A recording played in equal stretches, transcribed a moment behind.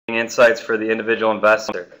insights for the individual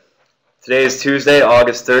investor. Today is Tuesday,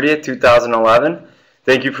 August 30th, 2011.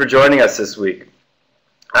 Thank you for joining us this week.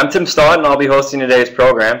 I'm Tim Staunton and I'll be hosting today's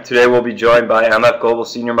program. Today we'll be joined by MF Global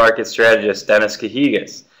Senior Market Strategist Dennis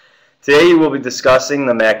Cajigas. Today he will be discussing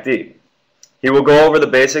the MACD. He will go over the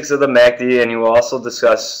basics of the MACD and he will also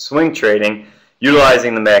discuss swing trading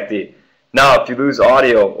utilizing the MACD. Now, if you lose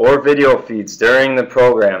audio or video feeds during the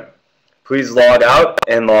program, please log out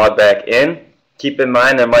and log back in. Keep in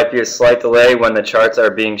mind there might be a slight delay when the charts are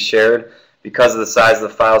being shared because of the size of the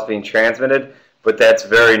files being transmitted, but that's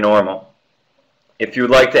very normal. If you would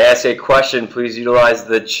like to ask a question, please utilize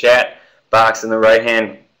the chat box in the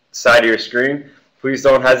right-hand side of your screen. Please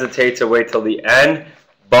don't hesitate to wait till the end,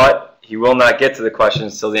 but he will not get to the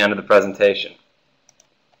questions till the end of the presentation.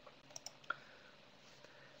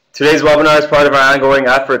 Today's webinar is part of our ongoing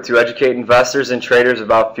effort to educate investors and traders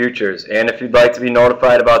about futures. And if you'd like to be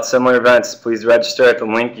notified about similar events, please register at the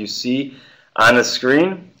link you see on the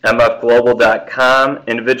screen, mfglobal.com,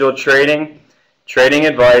 individual trading, trading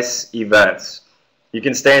advice, events. You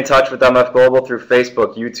can stay in touch with MF Global through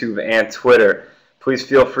Facebook, YouTube, and Twitter. Please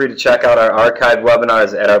feel free to check out our archived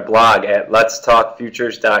webinars at our blog at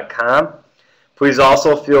letstalkfutures.com. Please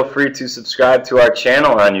also feel free to subscribe to our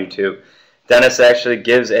channel on YouTube. Dennis actually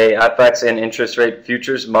gives a FX and interest rate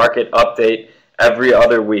futures market update every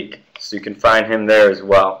other week, so you can find him there as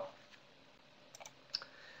well.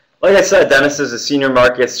 Like I said, Dennis is a senior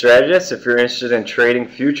market strategist. If you're interested in trading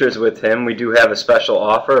futures with him, we do have a special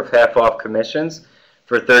offer of half-off commissions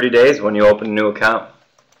for 30 days when you open a new account.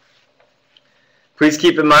 Please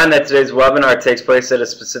keep in mind that today's webinar takes place at a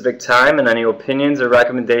specific time and any opinions or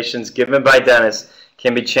recommendations given by Dennis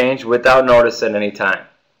can be changed without notice at any time.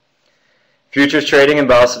 Futures trading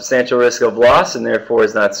involves substantial risk of loss and therefore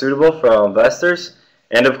is not suitable for all investors.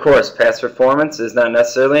 And of course, past performance is not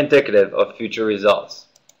necessarily indicative of future results.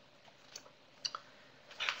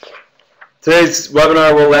 Today's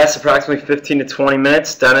webinar will last approximately 15 to 20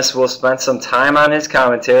 minutes. Dennis will spend some time on his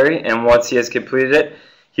commentary, and once he has completed it,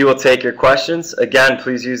 he will take your questions. Again,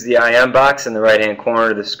 please use the IM box in the right-hand corner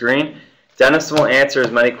of the screen. Dennis will answer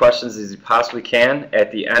as many questions as he possibly can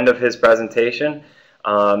at the end of his presentation.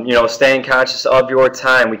 Staying conscious of your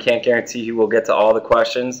time. We can't guarantee he will get to all the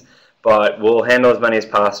questions, but we'll handle as many as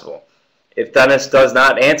possible. If Dennis does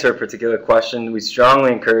not answer a particular question, we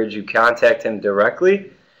strongly encourage you to contact him directly.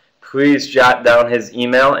 Please jot down his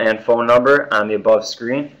email and phone number on the above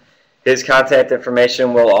screen. His contact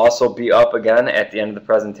information will also be up again at the end of the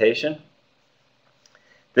presentation.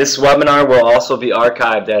 This webinar will also be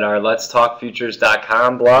archived at our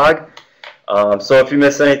letstalkfutures.com blog. So if you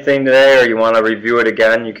missed anything today or you want to review it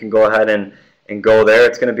again, you can go ahead and go there.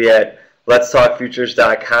 It's going to be at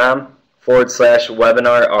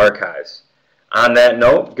letstalkfutures.com/webinar archives. On that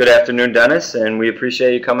note, good afternoon, Dennis, and we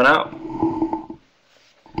appreciate you coming out.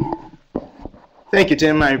 Thank you,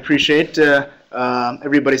 Tim. I appreciate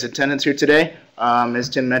everybody's attendance here today. As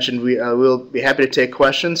Tim mentioned, we will be happy to take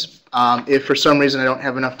questions. If for some reason I don't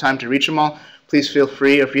have enough time to reach them all, please feel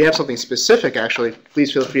free, if you have something specific actually,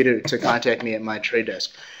 please feel free to contact me at my trade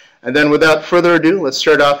desk. And then without further ado, let's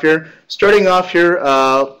start off here. Starting off here,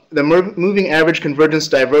 the moving average convergence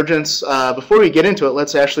divergence. Before we get into it,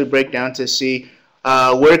 let's actually break down to see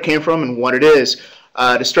where it came from and what it is.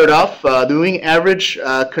 To start off, the moving average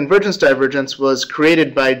convergence divergence was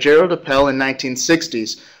created by Gerald Appel in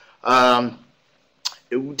 1960s.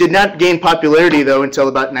 It did not gain popularity though until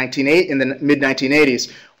about in the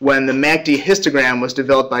mid-1980s when the MACD histogram was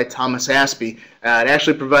developed by Thomas Aspey. It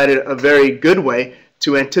actually provided a very good way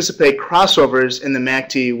to anticipate crossovers in the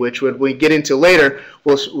MACD, which when we get into later,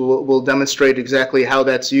 we'll demonstrate exactly how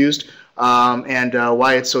that's used and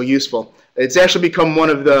why it's so useful. It's actually become one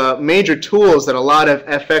of the major tools that a lot of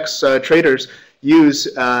FX traders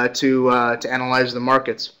use to analyze the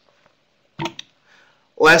markets.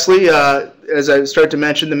 Lastly, as I started to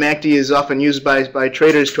mention, the MACD is often used by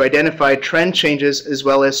traders to identify trend changes as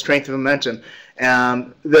well as strength of momentum.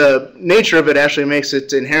 The nature of it actually makes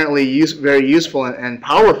it inherently very useful and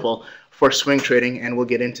powerful for swing trading, and we'll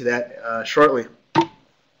get into that shortly.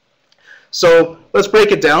 So let's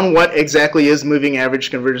break it down. What exactly is moving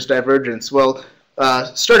average convergence divergence? Well,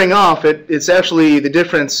 starting off, it's actually the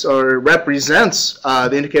difference, or represents,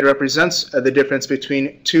 the indicator represents the difference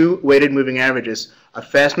between two weighted moving averages, a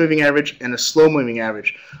fast moving average and a slow moving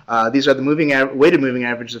average. These are the weighted moving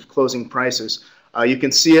averages of closing prices. You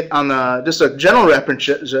can see it on just a general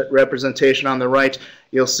representation on the right.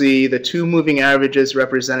 You'll see the two moving averages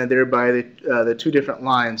represented there by the two different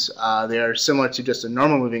lines. They are similar to just a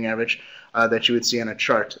normal moving average that you would see on a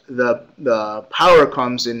chart. The power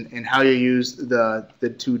comes in how you use the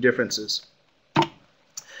two differences.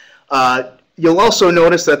 You'll also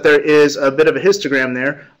notice that there is a bit of a histogram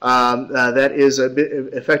there. That is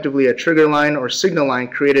effectively a trigger line or signal line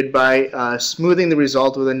created by smoothing the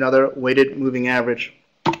result with another weighted moving average.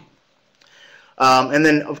 And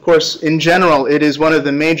then, of course, in general, it is one of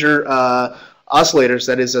the major oscillators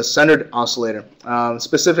that is a centered oscillator.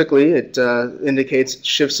 Specifically, it indicates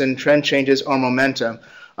shifts in trend changes or momentum.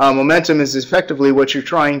 Momentum is effectively what you're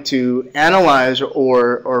trying to analyze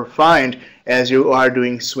or find as you are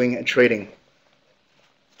doing swing trading.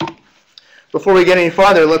 Before we get any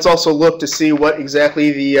farther, let's also look to see what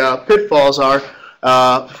exactly the pitfalls are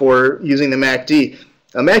for using the MACD.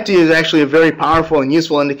 MACD is actually a very powerful and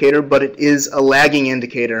useful indicator, but it is a lagging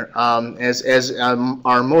indicator, as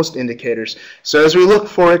are most indicators. So as we look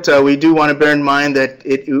for it, we do want to bear in mind that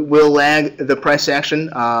it will lag the price action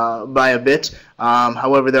by a bit.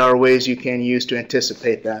 However, there are ways you can use to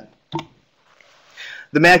anticipate that.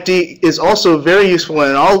 The MACD is also very useful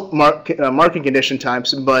in all market condition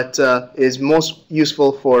types, but is most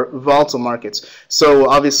useful for volatile markets. So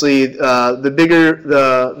obviously,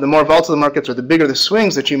 the more volatile the markets, or the bigger the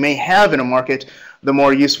swings that you may have in a market, the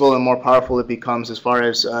more useful and more powerful it becomes as far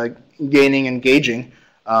as gaining and gauging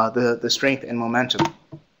the strength and momentum.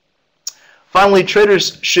 Finally,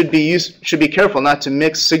 traders should be careful not to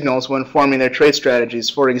mix signals when forming their trade strategies.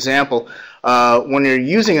 For example, when you're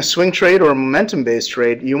using a swing trade or a momentum-based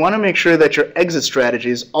trade, you want to make sure that your exit strategy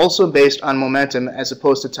is also based on momentum as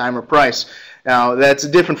opposed to time or price. Now, that's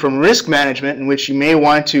different from risk management, in which you may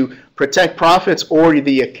want to protect profits or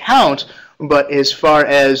the account, but as far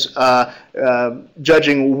as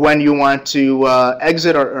judging when you want to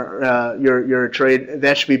exit or your trade,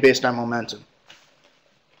 that should be based on momentum.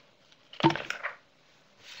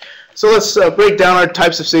 So let's break down our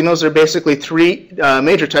types of signals. There are basically three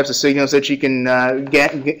major types of signals that you can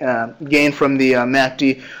gain from the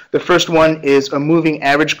MACD. The first one is a moving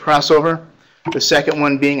average crossover. The second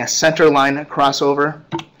one being a center line crossover.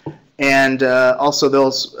 And also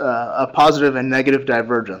those a positive and negative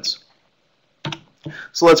divergence.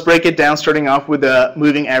 So let's break it down, starting off with a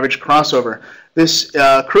moving average crossover. This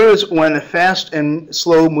occurs when the fast and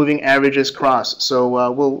slow moving averages cross.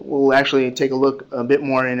 So we'll actually take a look a bit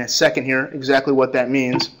more in a second here, exactly what that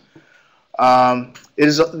means. It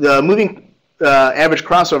is the moving average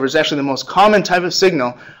crossover is actually the most common type of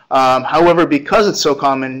signal. However, because it's so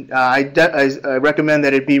common, I recommend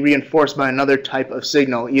that it be reinforced by another type of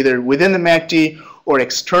signal, either within the MACD or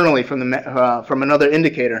externally from another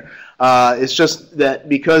indicator. It's just that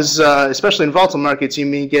because, especially in volatile markets, you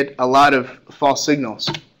may get a lot of false signals.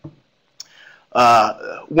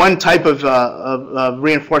 One type of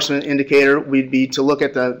reinforcement indicator would be to look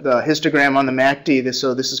at the histogram on the MACD.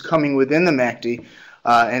 So this is coming within the MACD,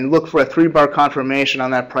 and look for a 3-bar confirmation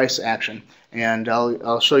on that price action. And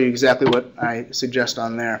I'll show you exactly what I suggest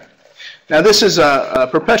on there. Now this is a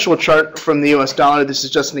perpetual chart from the US dollar. This is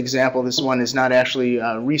just an example. This one is not actually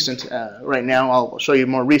recent right now. I'll show you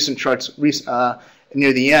more recent charts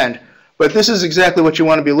near the end. But this is exactly what you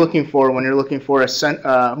want to be looking for when you're looking for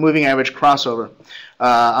a moving average crossover.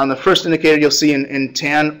 On the first indicator, you'll see in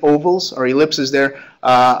tan ovals or ellipses there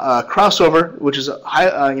a crossover, which is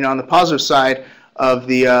on the positive side of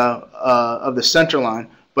the center line.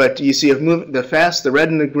 But you see the red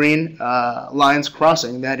and the green lines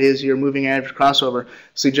crossing. That is your moving average crossover,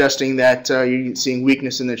 suggesting that you're seeing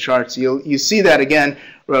weakness in the charts. You see that again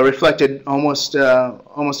reflected almost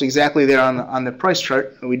exactly there on the price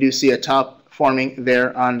chart. We do see a top forming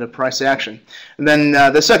there on the price action. And then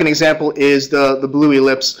the second example is the blue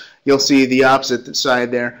ellipse. You'll see the opposite side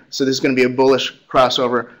there. So this is going to be a bullish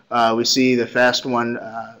crossover. We see the fast one,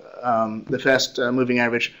 the fast moving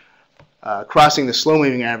average crossing the slow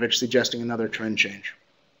moving average, suggesting another trend change.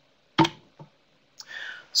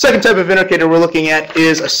 Second type of indicator we're looking at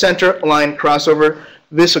is a center line crossover.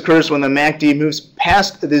 This occurs when the MACD moves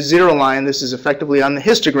past the zero line. This is effectively on the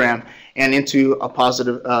histogram and into a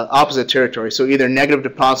positive opposite territory. So either negative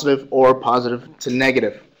to positive or positive to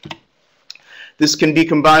negative. This can be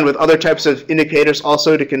combined with other types of indicators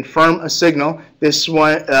also to confirm a signal. This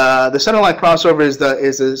one, the center line crossover is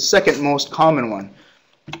the second most common one.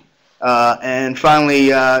 And finally,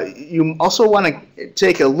 you also want to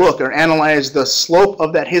take a look or analyze the slope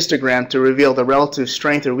of that histogram to reveal the relative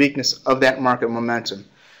strength or weakness of that market momentum.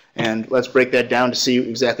 And let's break that down to see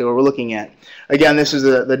exactly what we're looking at. Again, this is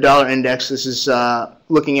the dollar index. This is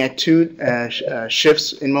looking at two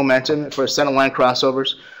shifts in momentum for center line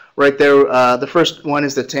crossovers. Right there, the first one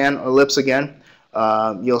is the tan ellipse again.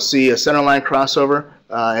 You'll see a center line crossover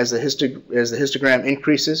as the histogram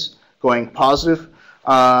increases, going positive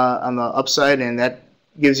on the upside, and that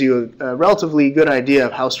gives you a relatively good idea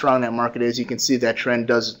of how strong that market is. You can see that trend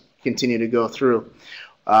does continue to go through.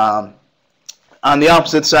 On the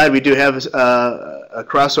opposite side, we do have a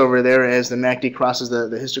crossover there as the MACD crosses the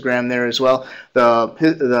histogram there as well. The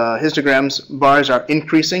histogram's bars are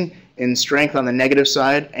increasing in strength on the negative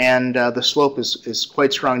side, and the slope is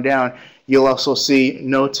quite strong down. You'll also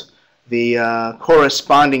note the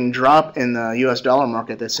corresponding drop in the US dollar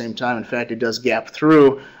market at the same time. In fact, it does gap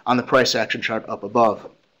through on the price action chart up above.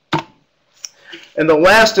 And the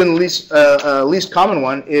last and least common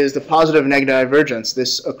one is the positive negative divergence.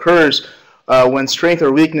 This occurs when strength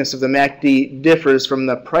or weakness of the MACD differs from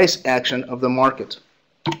the price action of the market.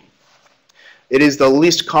 It is the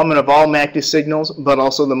least common of all MACD signals, but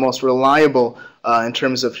also the most reliable in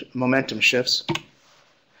terms of momentum shifts.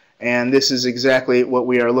 And this is exactly what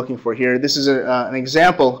we are looking for here. This is an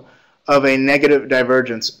example of a negative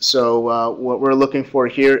divergence. So what we're looking for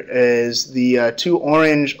here is the two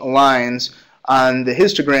orange lines on the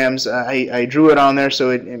histograms. I drew it on there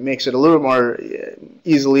so it makes it a little more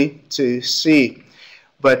easily to see.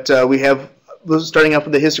 But we have, starting up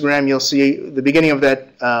with the histogram, you'll see the beginning of that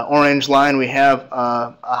orange line. We have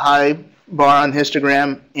a high bar on the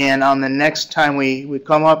histogram, and on the next time we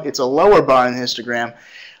come up, it's a lower bar on the histogram.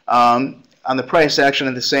 On the price action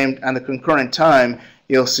on the concurrent time,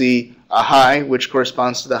 you'll see a high, which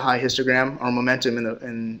corresponds to the high histogram or momentum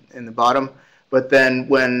in the bottom. But then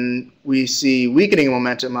when we see weakening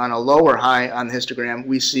momentum on a lower high on the histogram,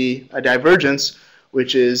 we see a divergence,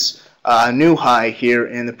 which is a new high here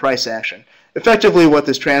in the price action. Effectively, what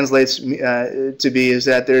this translates to be is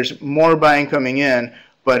that there's more buying coming in,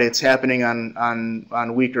 but it's happening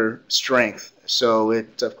on weaker strength. So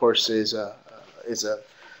it, of course, is a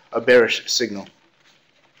bearish signal.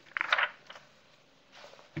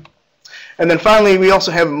 And then finally, we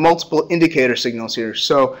also have multiple indicator signals here.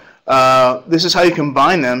 So this is how you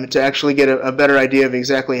combine them to actually get a better idea of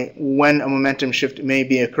exactly when a momentum shift may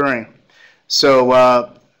be occurring.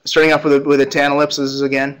 So starting off with the tan ellipses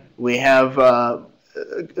again, we have a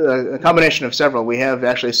combination of several. We have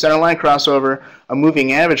actually a centerline crossover, a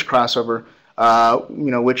moving average crossover,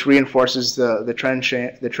 which reinforces the trend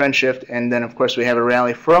shift, and then of course we have a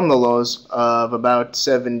rally from the lows of about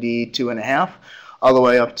 72.5 all the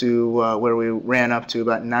way up to where we ran up to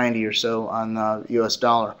about 90 or so on the US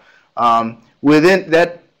dollar. Within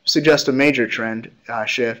that suggests a major trend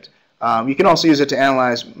shift. You can also use it to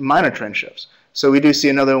analyze minor trend shifts. So we do see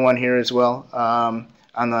another one here as well.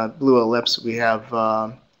 On the blue ellipse, we have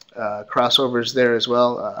crossovers there as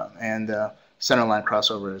well, and centerline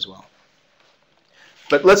crossover as well.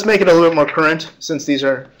 But let's make it a little bit more current, since these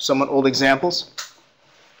are somewhat old examples.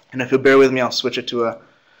 And if you'll bear with me, I'll switch it to a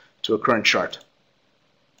current chart.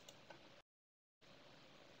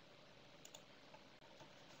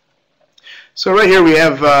 So right here we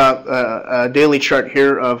have a daily chart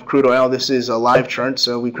here of crude oil. This is a live chart,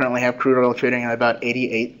 so we currently have crude oil trading at about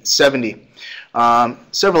 88.70.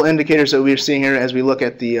 Several indicators that we're seeing here as we look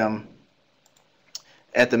at the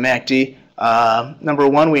MACD. Number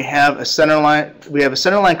one, we have a centerline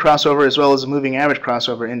crossover as well as a moving average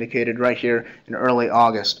crossover indicated right here in early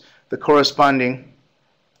August. The corresponding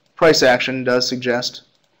price action does suggest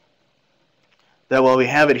that while we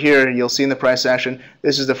have it here, you'll see in the price action,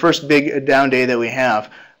 this is the first big down day that we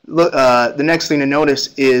have. Look, the next thing to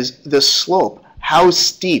notice is the slope. How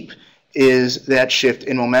steep is that shift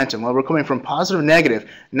in momentum? Well, we're coming from positive to negative.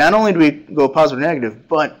 Not only do we go positive to negative,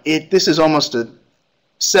 but this is almost a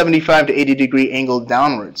 75 to 80 degree angle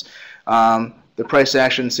downwards. The price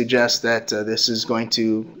action suggests that this is going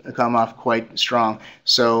to come off quite strong.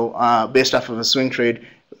 So based off of a swing trade,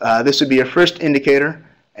 this would be your first indicator.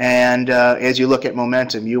 And as you look at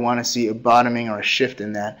momentum, you want to see a bottoming or a shift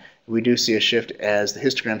in that. We do see a shift as the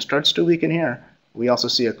histogram starts to weaken here. We also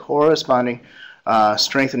see a corresponding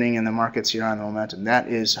strengthening in the markets here on the momentum. That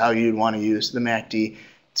is how you'd want to use the MACD,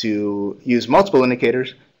 to use multiple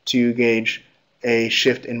indicators to gauge a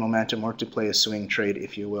shift in momentum or to play a swing trade,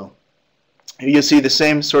 if you will. You'll see the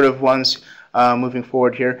same sort of ones moving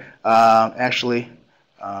forward here. I'll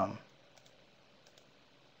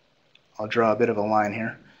draw a bit of a line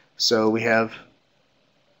here. So we have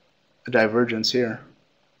a divergence here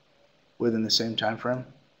within the same time frame.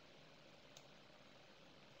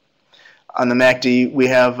 On the MACD, we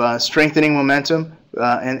have strengthening momentum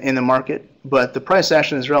in the market, but the price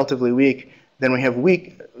action is relatively weak. Then we have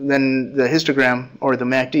then the histogram or the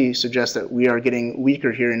MACD suggests that we are getting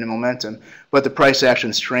weaker here in the momentum, but the price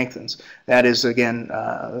action strengthens. That is, again,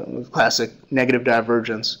 classic negative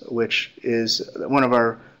divergence, which is one of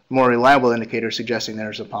our more reliable indicators suggesting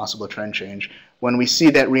there's a possible trend change. When we see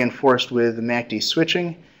that reinforced with the MACD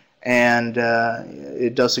switching and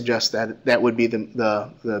it does suggest that that would be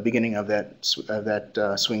the beginning of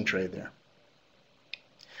that swing trade there.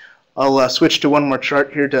 I'll switch to one more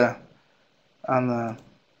chart here on the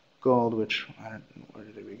gold, which where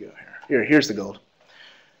did we go here? Here's the gold.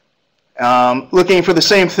 Looking for the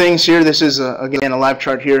same things here. This is again a live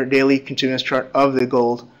chart here, daily continuous chart of the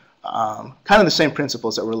gold. Kind of the same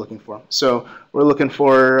principles that we're looking for. So we're looking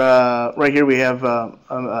for right here we have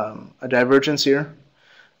a divergence here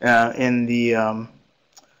in the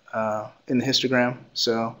histogram.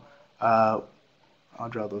 So I'll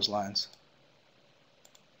draw those lines.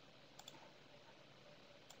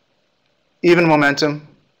 Even momentum,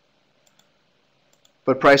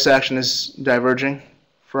 but price action is diverging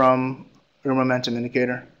from your momentum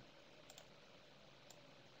indicator,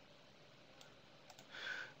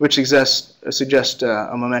 which suggests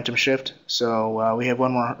a momentum shift. So we have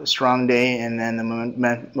one more strong day, and then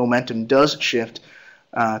the momentum does shift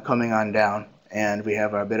coming on down, and we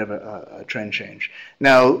have a bit of a trend change.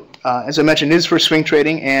 Now, as I mentioned, it is for swing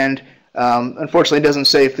trading, and unfortunately it doesn't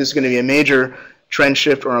say if this is going to be a major trend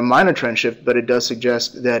shift or a minor trend shift, but it does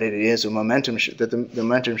suggest that it is a momentum shift, that the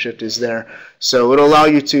momentum shift is there. So it'll allow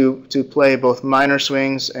you to play both minor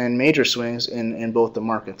swings and major swings in both the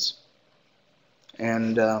markets.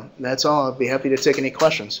 And that's all. I'll be happy to take any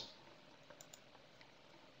questions.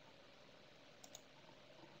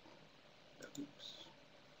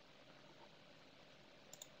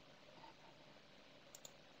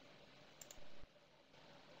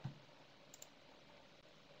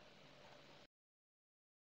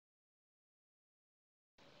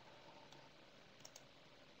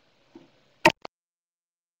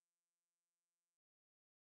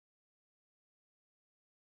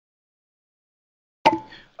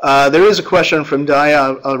 There is a question from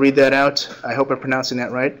Daya. I'll read that out. I hope I'm pronouncing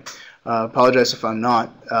that right. Apologize if I'm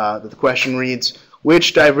not. The question reads,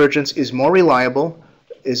 which divergence is more reliable?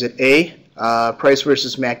 Is it A, price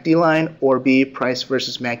versus MACD line, or B, price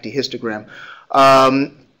versus MACD histogram?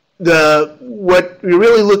 What you're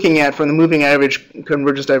really looking at from the moving average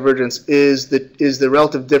convergence divergence is the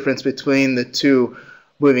relative difference between the two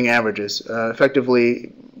moving averages.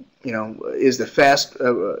 Effectively, is the fast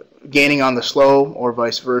gaining on the slow or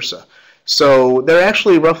vice versa. So they're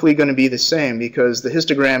actually roughly going to be the same, because the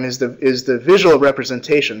histogram is the visual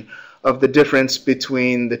representation of the difference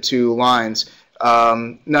between the two lines.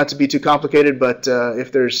 Not to be too complicated, but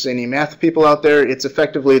if there's any math people out there, it's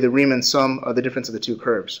effectively the Riemann sum of the difference of the two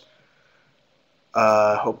curves.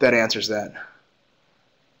 Hope that answers that.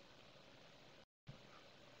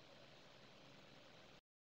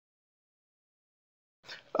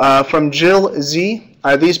 From Jill Z,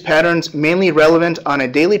 are these patterns mainly relevant on a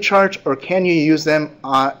daily chart, or can you use them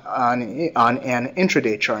on an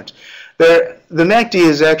intraday chart? The MACD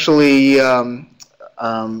is actually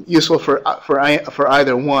useful for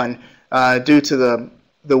either one. Due to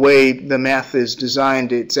the way the math is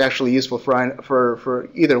designed, it's actually useful for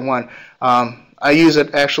either one. I use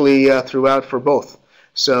it actually throughout for both,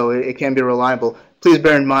 so it can be reliable. Please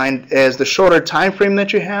bear in mind, as the shorter time frame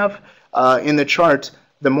that you have in the chart,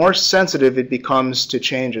 the more sensitive it becomes to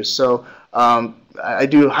changes. So I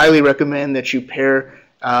do highly recommend that you pair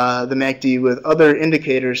the MACD with other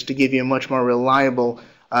indicators to give you a much more reliable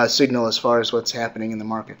signal as far as what's happening in the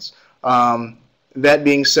markets. That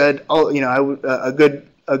being said, a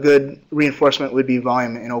good reinforcement would be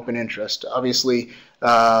volume and open interest. Obviously,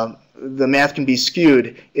 the math can be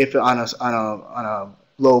skewed if on a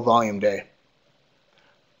low volume day.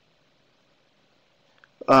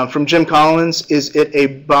 From Jim Collins, is it a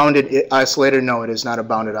bounded oscillator? No, it is not a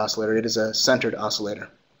bounded oscillator. It is a centered oscillator.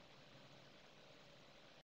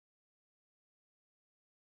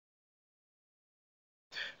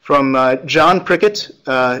 From John Prickett,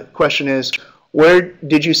 question is, where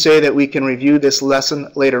did you say that we can review this lesson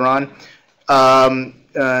later on?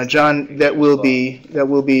 John, that will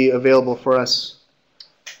be available for us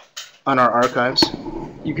on our archives.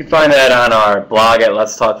 You can find that on our blog at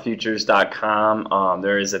letstalkfutures.com.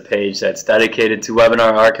 There is a page that's dedicated to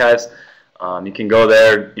webinar archives. You can go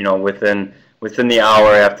there, within the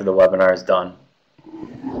hour after the webinar is done.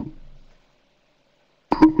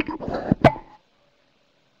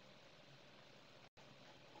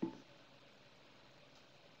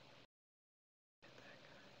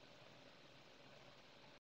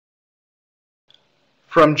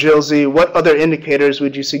 From Jill Z, what other indicators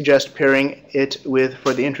would you suggest pairing it with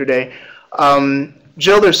for the intraday?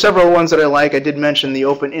 Jill, there's several ones that I like. I did mention the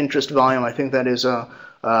open interest volume. I think that is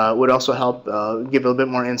would also help give a little bit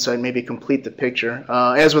more insight, maybe complete the picture.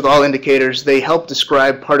 As with all indicators, they help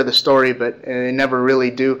describe part of the story, but they never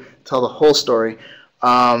really do tell the whole story.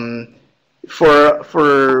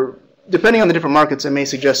 For depending on the different markets, I may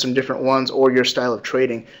suggest some different ones or your style of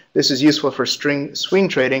trading. This is useful for swing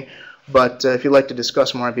trading, but if you'd like to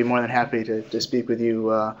discuss more, I'd be more than happy to speak with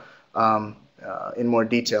you in more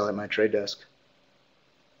detail at my trade desk.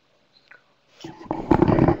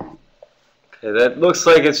 Okay, that looks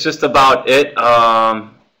like it's just about it.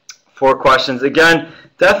 4 questions. Again,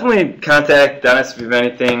 definitely contact Dennis if you have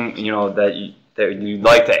anything that you'd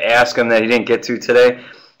like to ask him that he didn't get to today.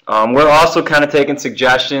 We're also kind of taking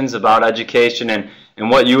suggestions about education and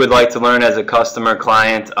what you would like to learn as a customer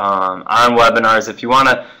client on webinars. If you want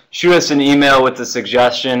to shoot us an email with a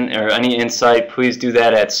suggestion or any insight, please do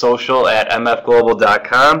that at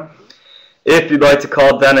social@mfglobal.com. If you'd like to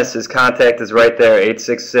call Dennis, his contact is right there,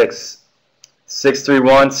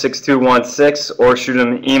 866-631-6216, or shoot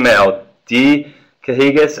him an email,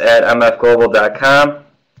 dcajigas@mfglobal.com.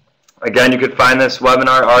 Again, you can find this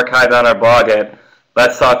webinar archived on our blog at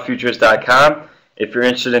letstalkfutures.com. If you're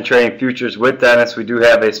interested in trading futures with Dennis, we do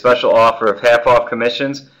have a special offer of half-off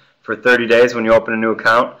commissions for 30 days when you open a new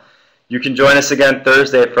account. You can join us again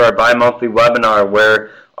Thursday for our bi-monthly webinar where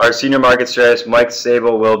our senior market strategist, Mike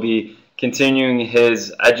Sable, will be continuing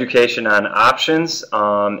his education on options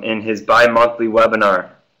in his bi-monthly webinar,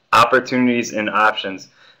 Opportunities in Options.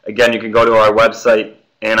 Again, you can go to our website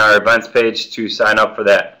and our events page to sign up for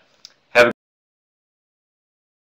that.